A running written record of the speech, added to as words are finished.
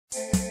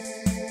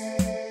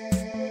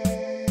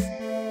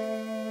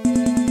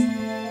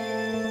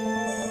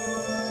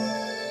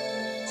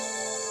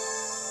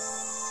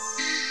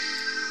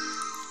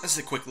This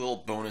is a quick little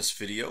bonus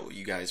video.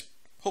 You guys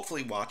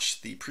hopefully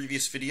watched the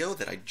previous video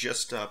that I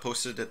just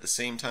posted at the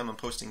same time I'm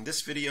posting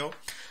this video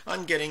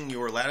on getting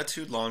your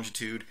latitude,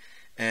 longitude,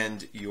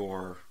 and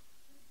your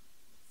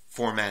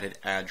formatted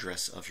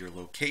address of your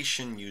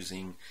location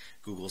using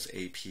Google's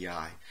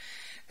API.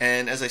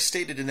 And as I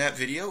stated in that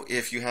video,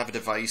 if you have a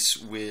device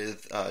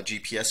with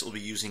GPS, it will be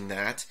using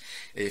that.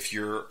 If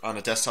you're on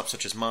a desktop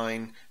such as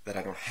mine, that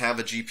I don't have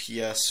a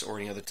GPS or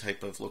any other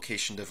type of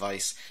location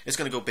device, it's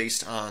going to go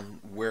based on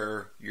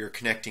where you're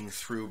connecting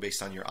through,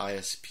 based on your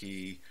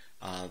ISP,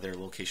 their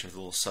location of the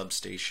little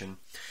substation.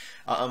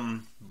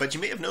 But you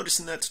may have noticed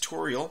in that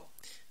tutorial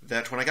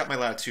that when I got my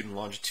latitude and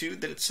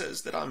longitude, that it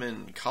says that I'm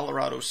in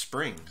Colorado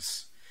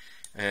Springs.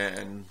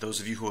 And those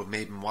of you who have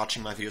maybe been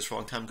watching my videos for a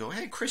long time go,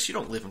 hey Chris, you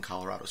don't live in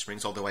Colorado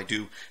Springs, although I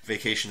do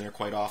vacation there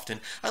quite often.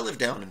 I live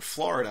down in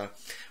Florida,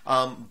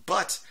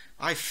 but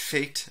I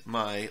faked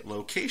my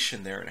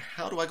location there. And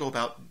how do I go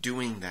about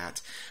doing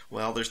that?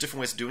 Well, there's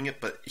different ways of doing it,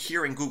 but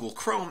here in Google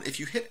Chrome, if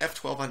you hit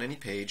F12 on any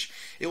page,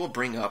 it will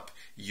bring up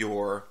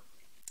your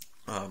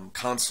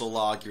console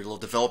log, your little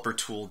developer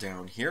tool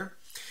down here.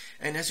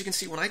 And as you can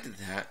see, when I did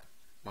that,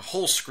 my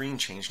whole screen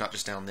changed, not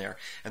just down there.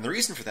 And the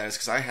reason for that is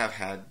because I have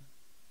had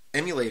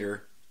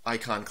emulator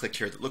icon clicked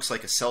here that looks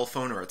like a cell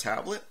phone or a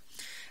tablet,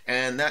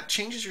 and that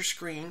changes your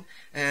screen.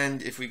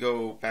 And if we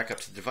go back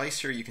up to the device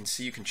here, you can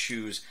see you can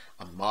choose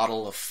a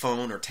model of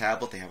phone or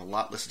tablet. They have a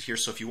lot listed here,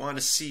 so if you want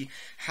to see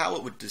how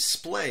it would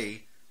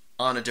display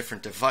on a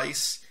different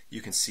device, you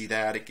can see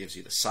that. It gives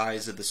you the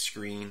size of the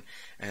screen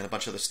and a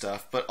bunch of other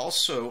stuff. But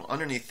also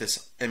underneath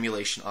this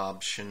emulation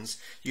options,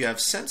 you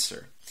have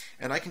sensor,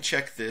 and I can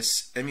check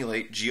this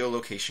emulate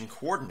geolocation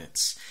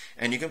coordinates,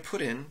 and you can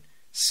put in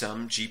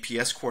some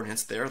GPS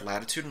coordinates there,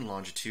 latitude and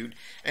longitude,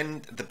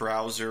 and the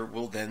browser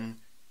will then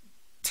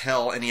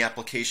tell any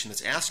application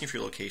that's asking for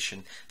your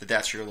location that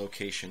that's your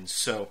location.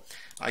 So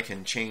I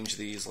can change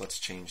these. Let's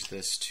change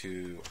this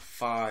to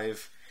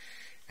 5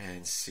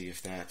 and see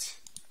if that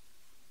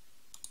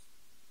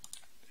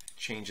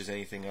changes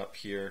anything up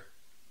here.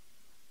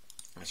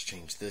 Let's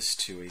change this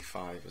to a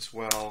 5 as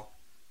well.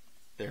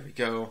 There we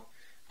go.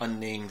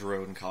 Unnamed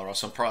road in Colorado.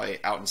 So I'm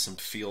probably out in some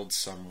field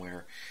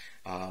somewhere.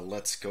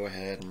 Let's go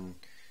ahead and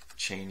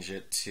change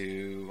it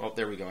to, oh,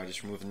 there we go. I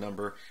just removed the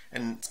number,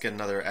 and let's get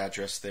another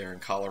address there in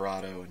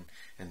Colorado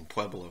and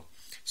Pueblo.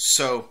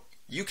 So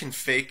you can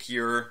fake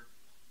your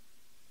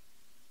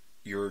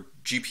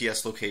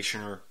GPS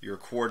location or your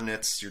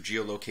coordinates, your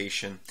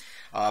geolocation,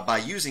 by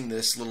using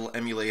this little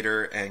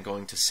emulator and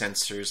going to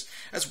sensors,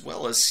 as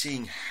well as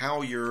seeing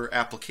how your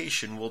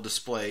application will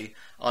display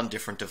on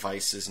different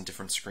devices and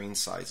different screen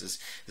sizes.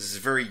 This is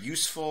very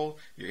useful.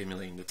 You're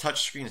emulating the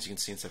touch screen. As you can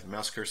see inside the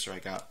mouse cursor, I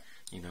got,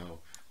 you know,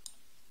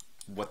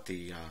 what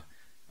the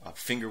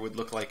finger would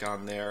look like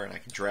on there, and I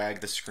can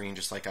drag the screen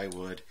just like I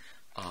would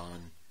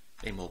on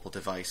a mobile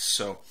device.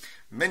 So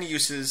many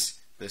uses.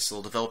 This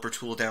little developer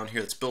tool down here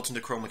that's built into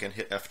Chrome, again,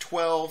 hit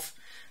F12,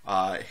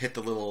 hit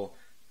the little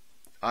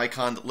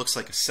icon that looks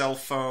like a cell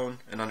phone,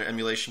 and under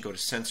emulation go to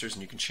sensors,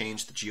 and you can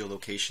change the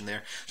geolocation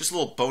there. Just a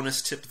little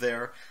bonus tip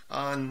there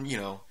on, you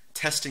know,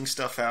 testing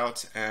stuff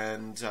out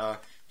and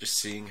just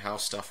seeing how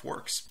stuff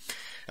works.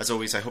 As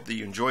always, I hope that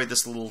you enjoyed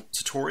this little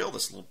tutorial,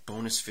 this little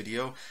bonus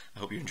video. I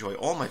hope you enjoy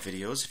all my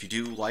videos. If you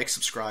do, like,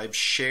 subscribe,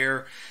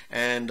 share,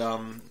 and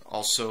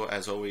also,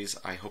 as always,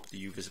 I hope that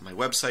you visit my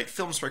website,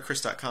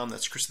 filmsbychris.com.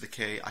 That's Chris with a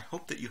K. I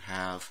hope that you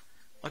have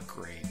a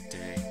great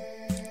day.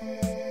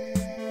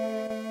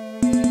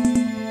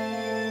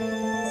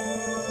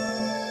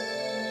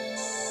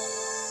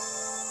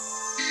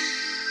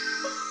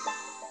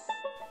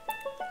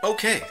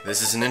 Okay,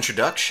 this is an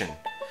introduction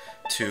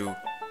to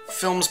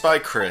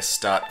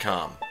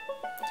filmsbychris.com.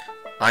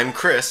 I'm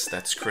Chris,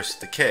 that's Chris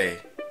with a K.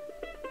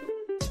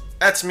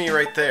 That's me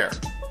right there.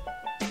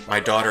 My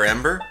daughter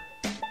Ember,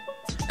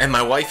 and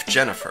my wife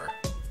Jennifer.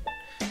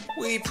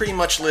 We pretty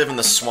much live in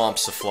the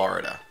swamps of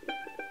Florida.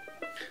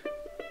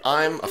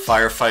 I'm a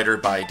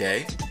firefighter by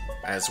day,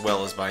 as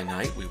well as by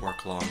night. We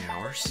work long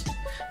hours.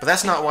 But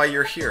that's not why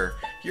you're here.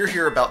 You're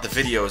here about the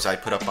videos I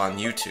put up on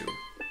YouTube.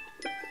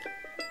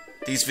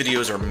 These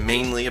videos are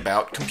mainly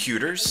about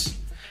computers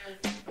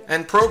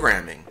and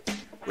programming,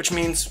 which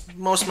means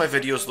most of my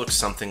videos look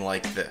something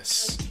like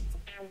this.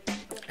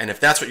 And if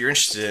that's what you're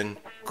interested in,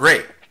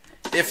 great.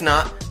 If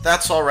not,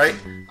 that's alright.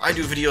 I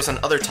do videos on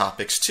other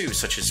topics too,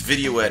 such as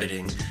video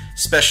editing,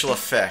 special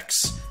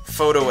effects,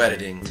 photo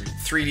editing,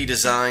 3D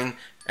design,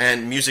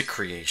 and music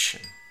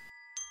creation.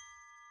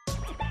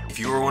 If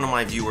you are one of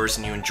my viewers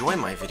and you enjoy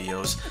my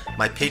videos,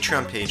 my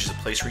Patreon page is a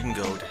place where you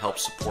can go to help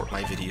support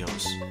my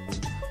videos.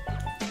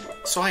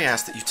 So I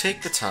ask that you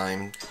take the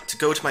time to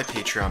go to my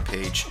Patreon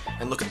page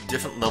and look at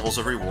different levels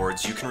of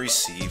rewards you can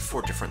receive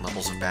for different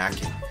levels of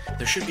backing.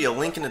 There should be a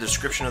link in the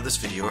description of this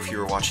video if you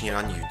are watching it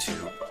on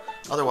YouTube.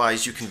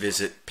 Otherwise, you can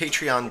visit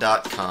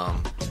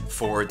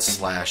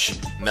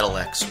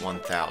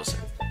patreon.com/MetalX1000.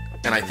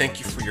 And I thank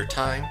you for your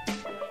time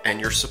and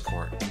your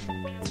support.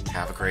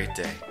 Have a great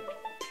day.